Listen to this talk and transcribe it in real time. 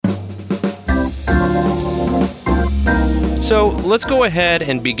So let's go ahead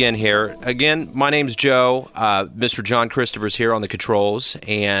and begin here. Again, my name's Joe. Mr. John Christopher's here on the controls,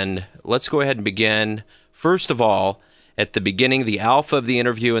 and let's go ahead and begin. First of all, at the beginning, the alpha of the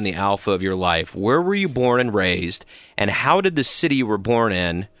interview and the alpha of your life. Where were you born and raised, and how did the city you were born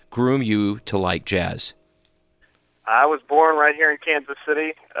in groom you to like jazz? I was born right here in Kansas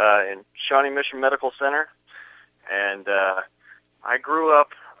City, in Shawnee Mission Medical Center, and I grew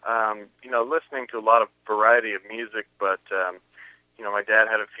up, listening to a lot of variety of music, but, my dad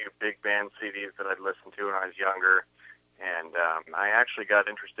had a few big band CDs that I'd listened to when I was younger, and I actually got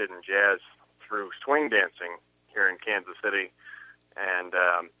interested in jazz through swing dancing here in Kansas City, and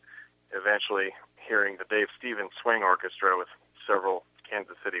eventually hearing the Dave Stevens Swing Orchestra with several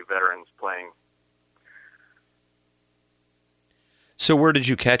Kansas City veterans playing. So where did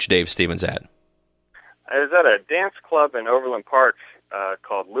you catch Dave Stevens at? I was at a dance club in Overland Park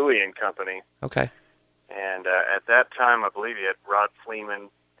called Louie and Company. Okay. And at that time, I believe he had Rod Fleeman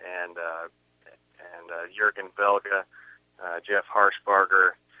and Jürgen Belga, Jeff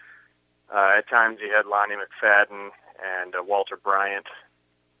Harshbarger. At times he had Lonnie McFadden and Walter Bryant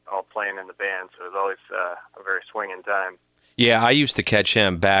all playing in the band, so it was always a very swinging time. Yeah, I used to catch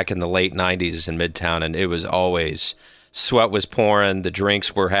him back in the late 90s in Midtown, and it was always, sweat was pouring, the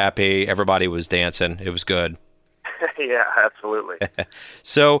drinks were happy, everybody was dancing. It was good. Yeah, absolutely.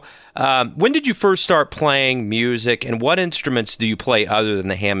 So, when did you first start playing music, and what instruments do you play other than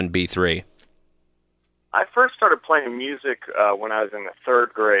the Hammond B3? I first started playing music when I was in the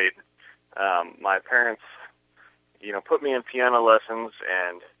third grade. My parents, put me in piano lessons,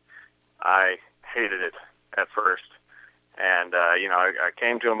 and I hated it at first. And, I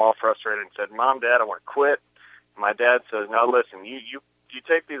came to them all frustrated and said, Mom, Dad, I want to quit. My dad says, no, listen, you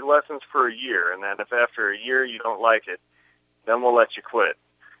take these lessons for a year, and then if after a year you don't like it, then we'll let you quit.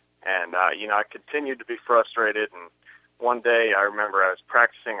 And, I continued to be frustrated, and one day I remember I was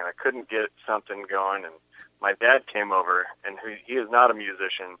practicing and I couldn't get something going, and my dad came over, and he is not a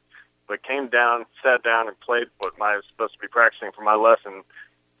musician, but came down, sat down, and played what I was supposed to be practicing for my lesson,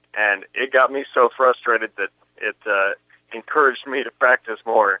 and it got me so frustrated that it encouraged me to practice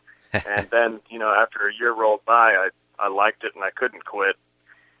more. And then, after a year rolled by, I liked it and I couldn't quit.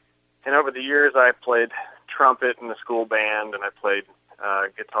 And over the years, I played trumpet in the school band, and I played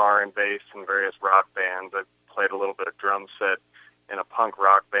guitar and bass in various rock bands. I played a little bit of drum set in a punk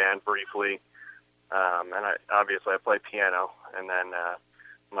rock band briefly. And I played piano. And then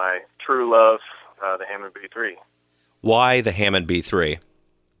my true love, the Hammond B3. Why the Hammond B3?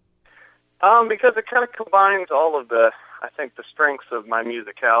 Because it kind of combines all of the strengths of my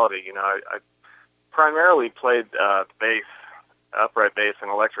musicality. I primarily played bass, upright bass, and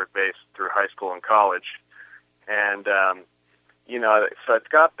electric bass through high school and college. And, so it's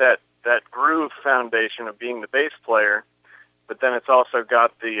got that groove foundation of being the bass player, but then it's also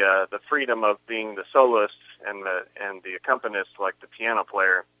got the freedom of being the soloist and the accompanist, like the piano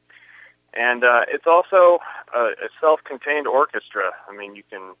player. And it's also a self-contained orchestra. I mean, you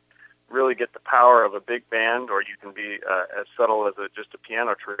can really get the power of a big band, or you can be as subtle as just a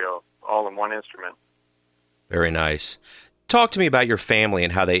piano trio, all in one instrument. Very nice. Talk to me about your family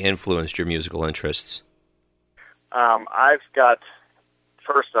and how they influenced your musical interests. I've got,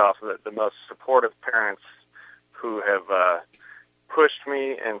 first off, the most supportive parents who have pushed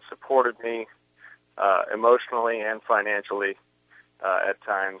me and supported me emotionally and financially at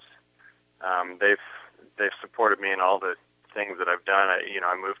times. They've supported me in all the things that I've done.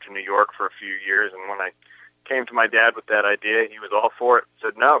 I moved to New York for a few years, and when I came to my dad with that idea, he was all for it.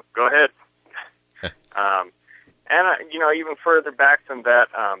 Said, "No, go ahead." Even further back than that,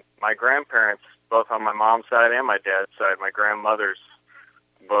 my grandparents, both on my mom's side and my dad's side, my grandmothers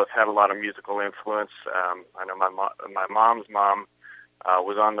both had a lot of musical influence. I know my mom's mom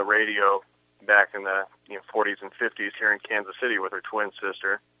was on the radio back in the 40s and 50s here in Kansas City with her twin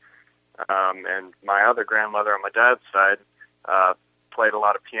sister. And my other grandmother on my dad's side played a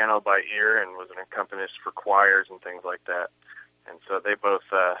lot of piano by ear and was an accompanist for choirs and things like that. And so they both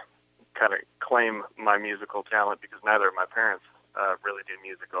kind of claim my musical talent because neither of my parents really did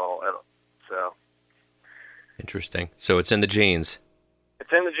music at all. So interesting. So it's in the genes.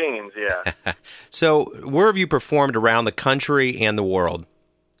 It's in the genes, yeah. So where have you performed around the country and the world?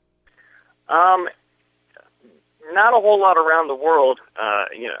 Not a whole lot around the world.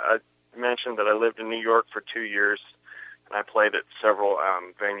 I mentioned that I lived in New York for 2 years, and I played at several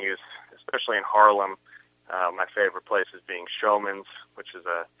venues, especially in Harlem. My favorite place is being Showman's, which is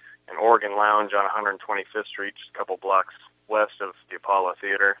an organ lounge on 125th Street, just a couple blocks west of the Apollo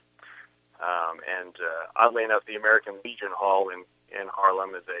Theater. And oddly enough, the American Legion Hall in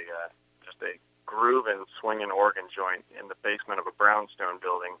Harlem is just a grooving, swinging organ joint in the basement of a brownstone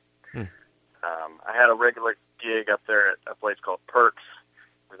building. Hmm. I had a regular gig up there at a place called Perks.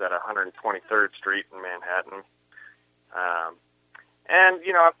 It was at 123rd Street in Manhattan. And,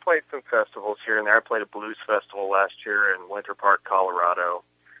 I've played some festivals here and there. I played a blues festival last year in Winter Park, Colorado,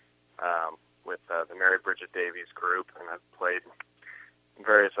 with the Mary Bridget Davies group, and I've played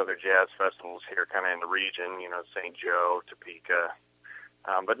various other jazz festivals here kind of in the region, St. Joe, Topeka,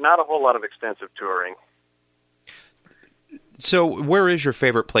 but not a whole lot of extensive touring. So where is your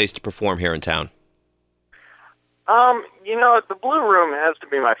favorite place to perform here in town? The Blue Room has to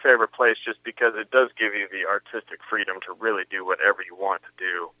be my favorite place just because it does give you the artistic freedom to really do whatever you want to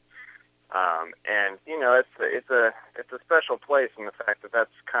do. And, it's a special place in the fact that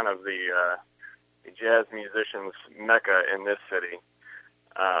that's kind of the jazz musicians' mecca in this city.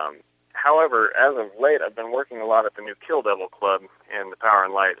 However, as of late, I've been working a lot at the new Kill Devil Club in the Power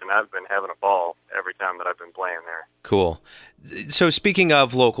and Light, and I've been having a ball every time that I've been playing there. Cool. So speaking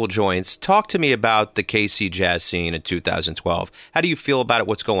of local joints, talk to me about the KC jazz scene in 2012. How do you feel about it?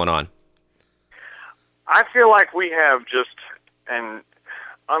 What's going on? I feel like we have just an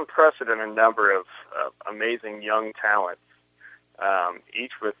unprecedented number of amazing young talents,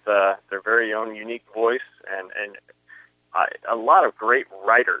 each with their very own unique voice, and a lot of great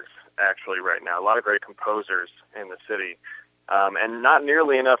writers, actually, right now. A lot of great composers in the city, and not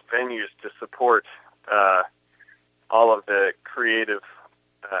nearly enough venues to support all of the creative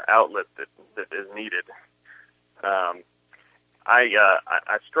outlet that is needed.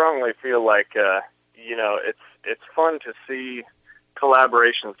 I strongly feel like it's fun to see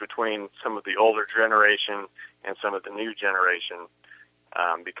collaborations between some of the older generation and some of the new generation,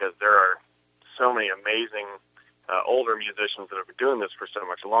 because there are so many amazing older musicians that have been doing this for so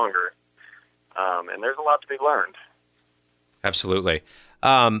much longer, and there's a lot to be learned. Absolutely.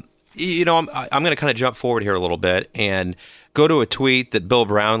 I'm going to kind of jump forward here a little bit and go to a tweet that Bill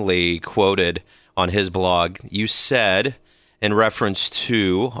Brownlee quoted on his blog. You said, in reference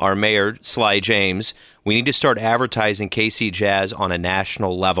to our mayor, Sly James, we need to start advertising KC Jazz on a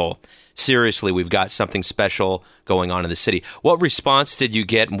national level. Seriously, we've got something special going on in the city. What response did you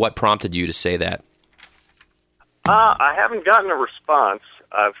get, and what prompted you to say that? I haven't gotten a response.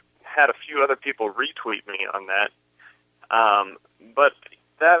 I've had a few other people retweet me on that. But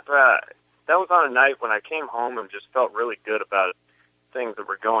that was on a night when I came home and just felt really good about things that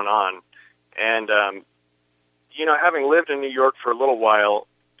were going on. And, having lived in New York for a little while,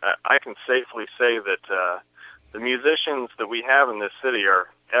 I can safely say that the musicians that we have in this city are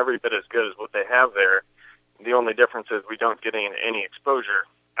every bit as good as what they have there. The only difference is we don't get any exposure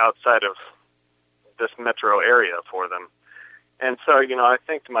outside of this metro area for them. And so, I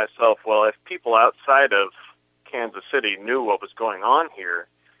think to myself, well, if people outside of Kansas City knew what was going on here,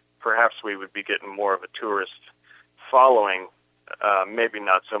 perhaps we would be getting more of a tourist following, maybe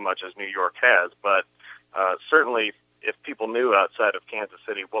not so much as New York has, but certainly if people knew outside of Kansas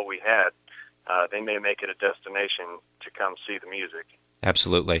City what we had, they may make it a destination to come see the music.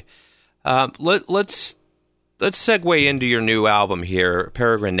 Absolutely. Let's segue into your new album here,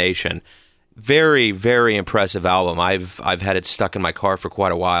 Peregrine Nation. Very, very impressive album. I've had it stuck in my car for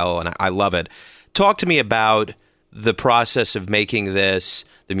quite a while, and I love it. Talk to me about the process of making this,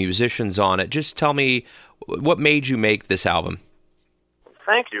 the musicians on it. Just tell me what made you make this album.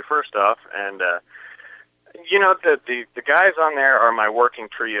 Thank you, first off. And, the guys on there are my working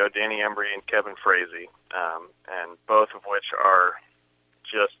trio, Danny Embry and Kevin Frazee, and both of which are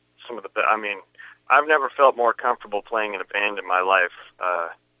just some of the best. I mean, I've never felt more comfortable playing in a band in my life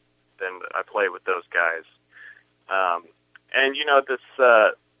than I play with those guys. And,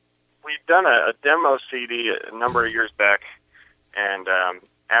 we've done a demo CD a number of years back, and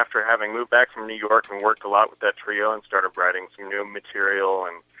after having moved back from New York and worked a lot with that trio and started writing some new material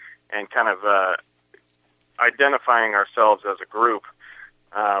and kind of identifying ourselves as a group,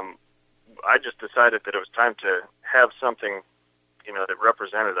 I just decided that it was time to have something, that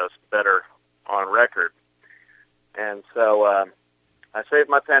represented us better on record. And so I saved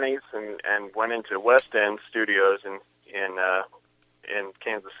my pennies and went into West End Studios in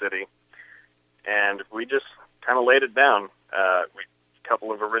Kansas City, and we just kind of laid it down. A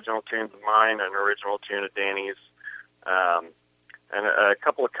couple of original tunes of mine, an original tune of Danny's, and a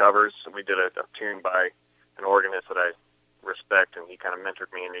couple of covers. We did a tune by an organist that I respect, and he kind of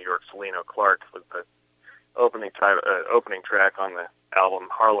mentored me in New York. Celino Clark was the opening track on the album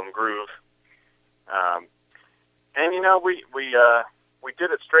Harlem Groove. And we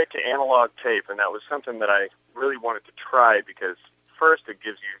did it straight to analog tape, and that was something that I really wanted to try because first it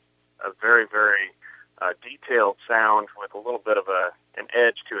gives you a very, very detailed sound with a little bit of an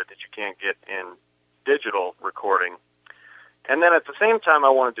edge to it that you can't get in digital recording. And then at the same time, I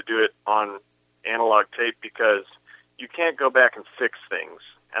wanted to do it on analog tape because you can't go back and fix things.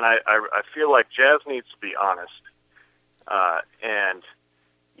 And I feel like jazz needs to be honest. And,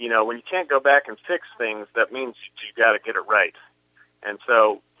 you know, when you can't go back and fix things, that means you got to get it right. And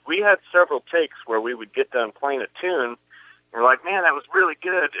so we had several takes where we would get done playing a tune, and we're like, man, that was really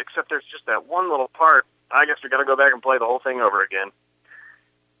good, except there's just that one little part. I guess we got to go back and play the whole thing over again.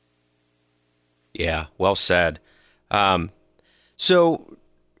 Yeah, well said. So,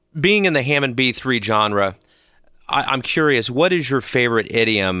 being in the Hammond B3 genre, I'm curious, what is your favorite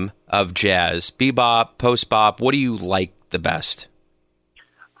idiom of jazz? Bebop, post-bop, what do you like the best?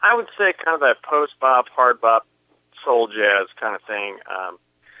 I would say kind of that post-bop, hard-bop, soul jazz kind of thing.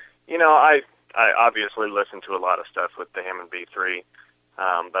 You know, I obviously listen to a lot of stuff with the Hammond B3,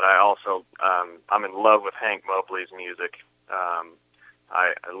 but I also, I'm in love with Hank Mobley's music.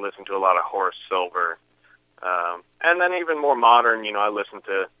 I listen to a lot of Horace Silver. And then even more modern, you know, I listen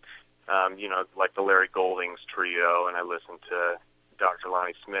to, you know, like the Larry Goldings Trio, and I listen to Dr.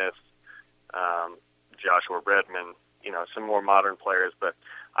 Lonnie Smith, Joshua Redman, you know, some more modern players. But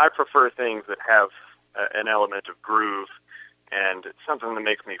I prefer things that have an element of groove and something that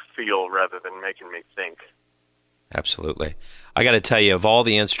makes me feel rather than making me think. Absolutely. I got to tell you, of all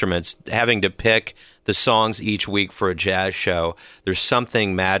the instruments, having to pick the songs each week for a jazz show, there's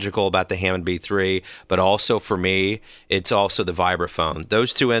something magical about the Hammond B3, but also for me, it's also the vibraphone.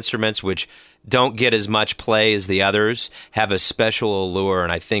 Those two instruments, which don't get as much play as the others, have a special allure,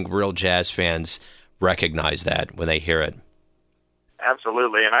 and I think real jazz fans recognize that when they hear it.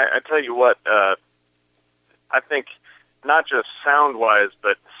 Absolutely, and I tell you what, I think not just sound-wise,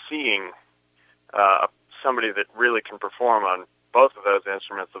 but seeing somebody that really can perform on both of those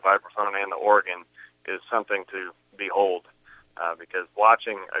instruments, the vibraphone and the organ, is something to behold, because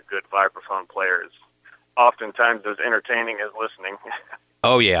watching a good vibraphone player is oftentimes as entertaining as listening.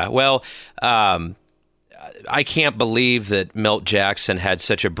 Oh, yeah. Well, I can't believe that Milt Jackson had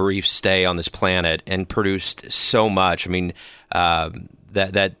such a brief stay on this planet and produced so much. I mean,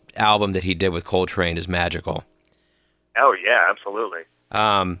 that album that he did with Coltrane is magical. Oh, yeah, absolutely.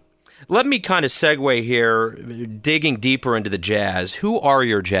 Let me kind of segue here, digging deeper into the jazz. Who are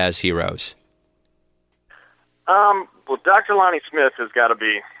your jazz heroes? Well, Dr. Lonnie Smith has got to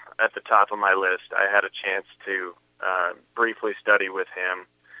be at the top of my list. I had a chance to briefly study with him,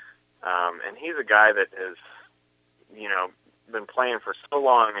 and he's a guy that has, you know, been playing for so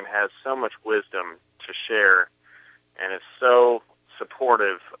long and has so much wisdom to share, and is so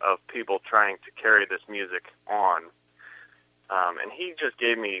supportive of people trying to carry this music on. And he just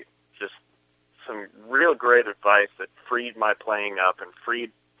gave me just some real great advice that freed my playing up and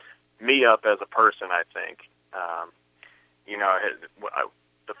freed me up as a person, I think. You know,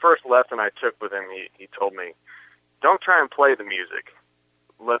 the first lesson I took with him, he told me, don't try and play the music.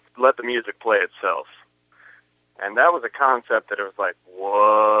 Let the music play itself. And that was a concept that it was like,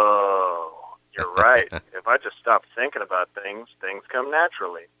 whoa, you're right. If I just stop thinking about things, things come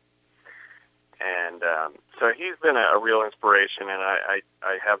naturally. And so he's been a real inspiration, and I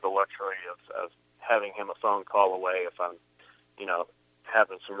have the luxury of having him a phone call away if I'm, you know,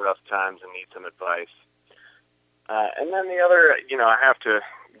 having some rough times and need some advice. And then the other, you know, I have to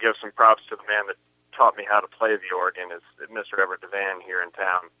give some props to the man that taught me how to play the organ, is Mr. Everett Devan here in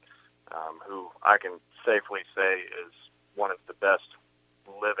town, who I can safely say is one of the best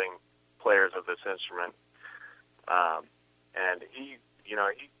living players of this instrument. And he, you know,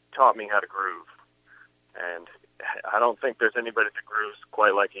 he taught me how to groove, and I don't think there's anybody that grooves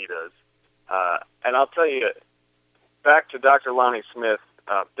quite like he does. And I'll tell you, back to Dr. Lonnie Smith,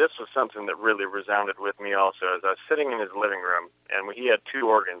 this was something that really resounded with me also, as I was sitting in his living room, and he had two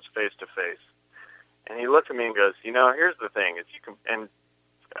organs face to face, and he looked at me and goes, you know, here's the thing, is you can, and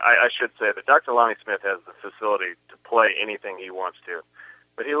I should say that Dr. Lonnie Smith has the facility to play anything he wants to.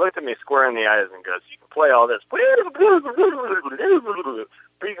 But he looked at me square in the eyes and goes, you can play all this, or you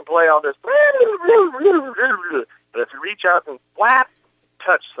can play all this, but if you reach out and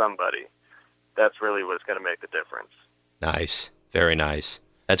touch somebody, that's really what's going to make the difference. Nice. Very nice.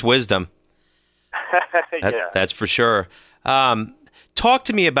 That's wisdom. Yeah. That's for sure. Talk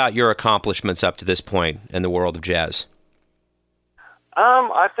to me about your accomplishments up to this point in the world of jazz.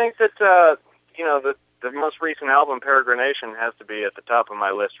 I think that, you know, the most recent album, Peregrination, has to be at the top of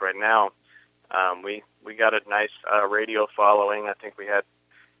my list right now. We got a nice radio following. I think we had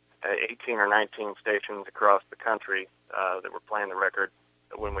 18 or 19 stations across the country that were playing the record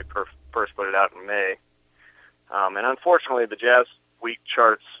when we first put it out in May. And unfortunately, the Jazz Week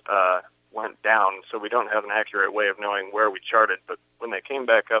charts went down, so we don't have an accurate way of knowing where we charted. But when they came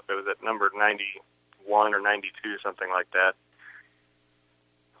back up, it was at number 91 or 92, something like that.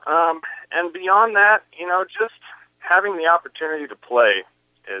 And beyond that, just having the opportunity to play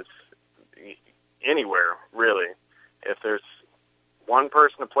is anywhere, really. If there's one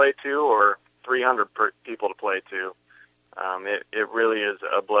person to play to or 300 people to play to, it really is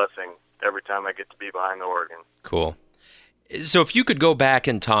a blessing every time I get to be behind the organ. Cool. So if you could go back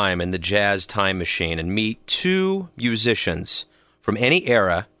in time in the jazz time machine and meet two musicians from any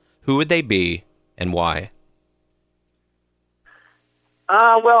era, who would they be and why?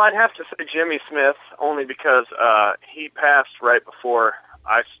 Well, I'd have to say Jimmy Smith, only because he passed right before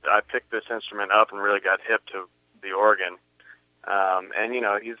I picked this instrument up and really got hip to the organ. And,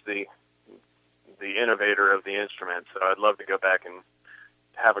 he's the innovator of the instrument, so I'd love to go back and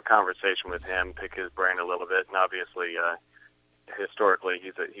have a conversation with him, pick his brain a little bit, and obviously, historically,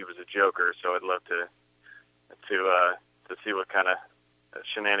 he was a joker, so I'd love to see what kind of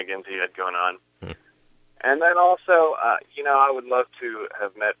shenanigans he had going on. And then also, I would love to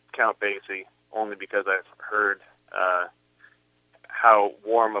have met Count Basie, only because I've heard how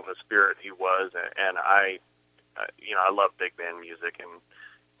warm of a spirit he was, and I love big band music,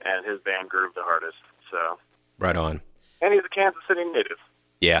 and his band grooved the hardest. So right on. And he's a Kansas City native.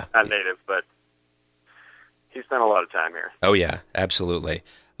 Yeah, not native, but he spent a lot of time here. Oh yeah, absolutely.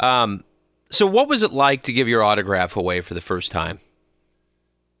 So what was it like to give your autograph away for the first time?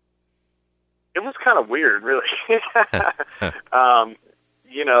 It was kind of weird, really.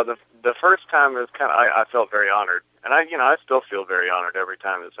 The first time it was kind of, I felt very honored, and I still feel very honored every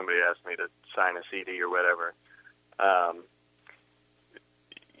time that somebody asks me to sign a CD or whatever.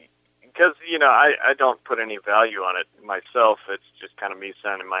 Because I don't put any value on it myself. It's just kind of me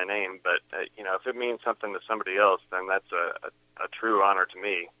signing my name. But if it means something to somebody else, then that's a true honor to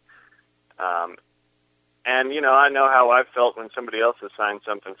me. And I know how I've felt when somebody else has signed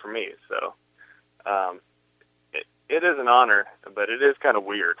something for me. So. It is an honor, but it is kind of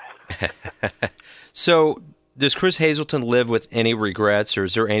weird. So, does Chris Hazelton live with any regrets, or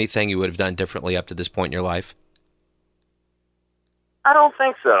is there anything you would have done differently up to this point in your life? I don't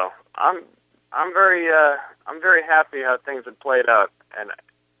think so. I'm very happy how things have played out, and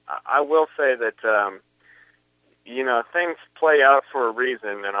I will say that things play out for a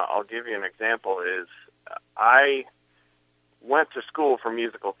reason. And I'll give you an example. Is I went to school for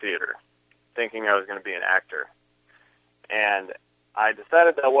musical theater, thinking I was going to be an actor. And I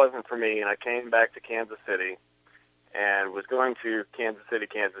decided that wasn't for me, and I came back to Kansas City and was going to Kansas City,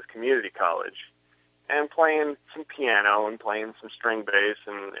 Kansas Community College and playing some piano and playing some string bass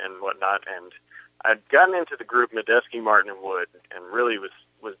and whatnot. And I'd gotten into the group Medeski, Martin, and Wood and really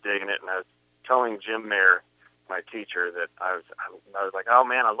was digging it. And I was telling Jim Mayer, my teacher, that I was like, oh,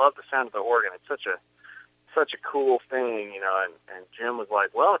 man, I love the sound of the organ. It's such a cool thing, and Jim was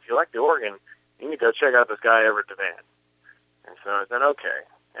like, well, if you like the organ, you need to go check out this guy Everett Devan. And so I said, okay.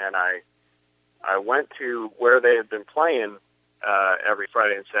 And I went to where they had been playing every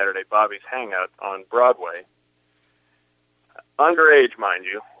Friday and Saturday, Bobby's Hangout on Broadway. Underage, mind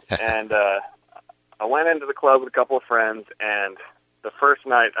you. And I went into the club with a couple of friends, and the first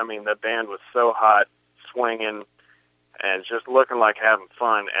night, the band was so hot, swinging, and just looking like having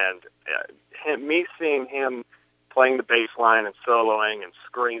fun. And me seeing him playing the bass line and soloing and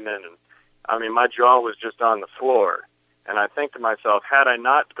screaming, and my jaw was just on the floor. And I think to myself, had I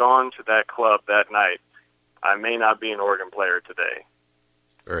not gone to that club that night, I may not be an organ player today.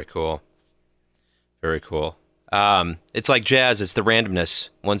 Very cool. Very cool. It's like jazz. It's the randomness.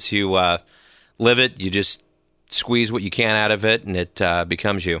 Once you live it, you just squeeze what you can out of it, and it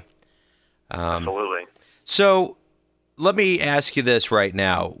becomes you. Absolutely. So let me ask you this right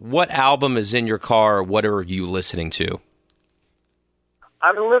now. What album is in your car, or what are you listening to?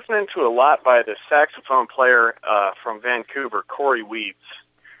 I've been listening to a lot by the saxophone player from Vancouver, Corey Weeds.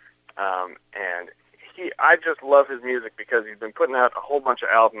 And I just love his music because he's been putting out a whole bunch of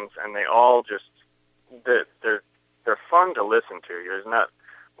albums, and they all just, they're fun to listen to. There's not,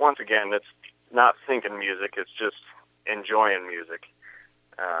 once again, it's not thinking music, it's just enjoying music.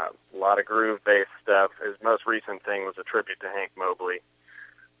 A lot of groove-based stuff. His most recent thing was a tribute to Hank Mobley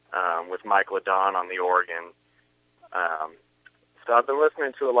with Mike LaDon on the organ. So I've been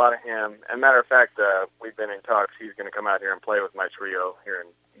listening to a lot of him. As a matter of fact, we've been in talks. He's going to come out here and play with my trio here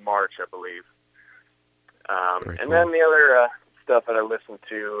in March, I believe. And then the other stuff that I listen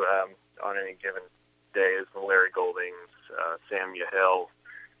to on any given day is the Larry Goldings, Sam Yahel,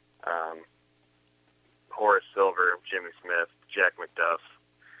 Horace Silver, Jimmy Smith, Jack McDuff.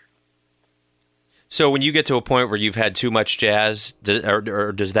 So when you get to a point where you've had too much jazz,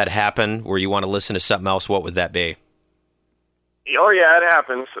 or does that happen where you want to listen to something else? What would that be? Oh, yeah, it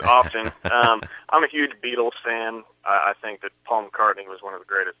happens often. I'm a huge Beatles fan. I think that Paul McCartney was one of the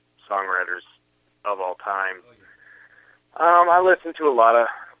greatest songwriters of all time. I listen to a lot of,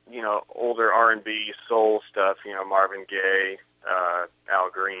 older R&B, soul stuff, Marvin Gaye, Al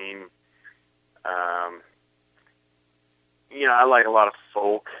Green. I like a lot of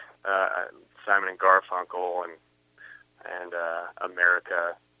folk, Simon and Garfunkel and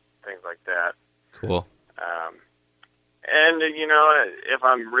America, things like that. Cool. And, if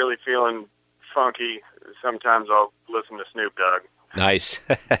I'm really feeling funky, sometimes I'll listen to Snoop Dogg. Nice.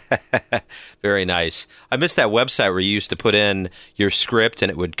 Very nice. I missed that website where you used to put in your script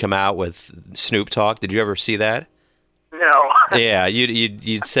and it would come out with Snoop talk. Did you ever see that? No. Yeah,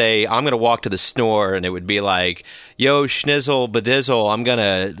 you'd say, I'm going to walk to the store, and it would be like, yo, schnizzle, badizzle, I'm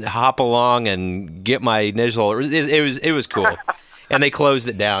going to hop along and get my nizzle. It was cool. And they closed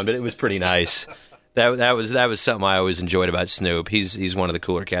it down, but it was pretty nice. That was something I always enjoyed about Snoop. He's one of the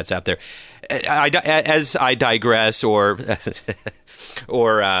cooler cats out there. As I digress or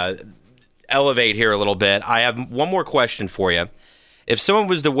elevate here a little bit, I have one more question for you. If someone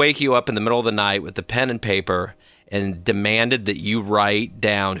was to wake you up in the middle of the night with a pen and paper and demanded that you write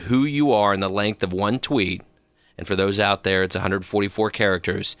down who you are in the length of one tweet, and for those out there, it's 144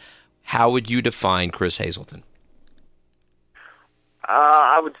 characters, how would you define Chris Hazelton?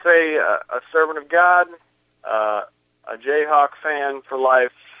 I would say a servant of God, a Jayhawk fan for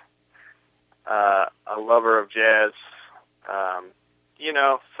life, a lover of jazz,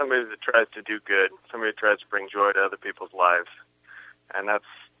 somebody that tries to do good, somebody that tries to bring joy to other people's lives. And that's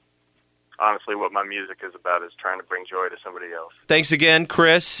honestly what my music is about, is trying to bring joy to somebody else. Thanks again,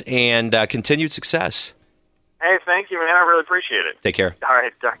 Chris, and continued success. Hey, thank you, man. I really appreciate it. Take care. All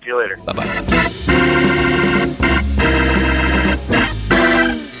right, talk to you later. Bye-bye.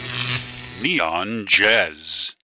 Neon Jazz.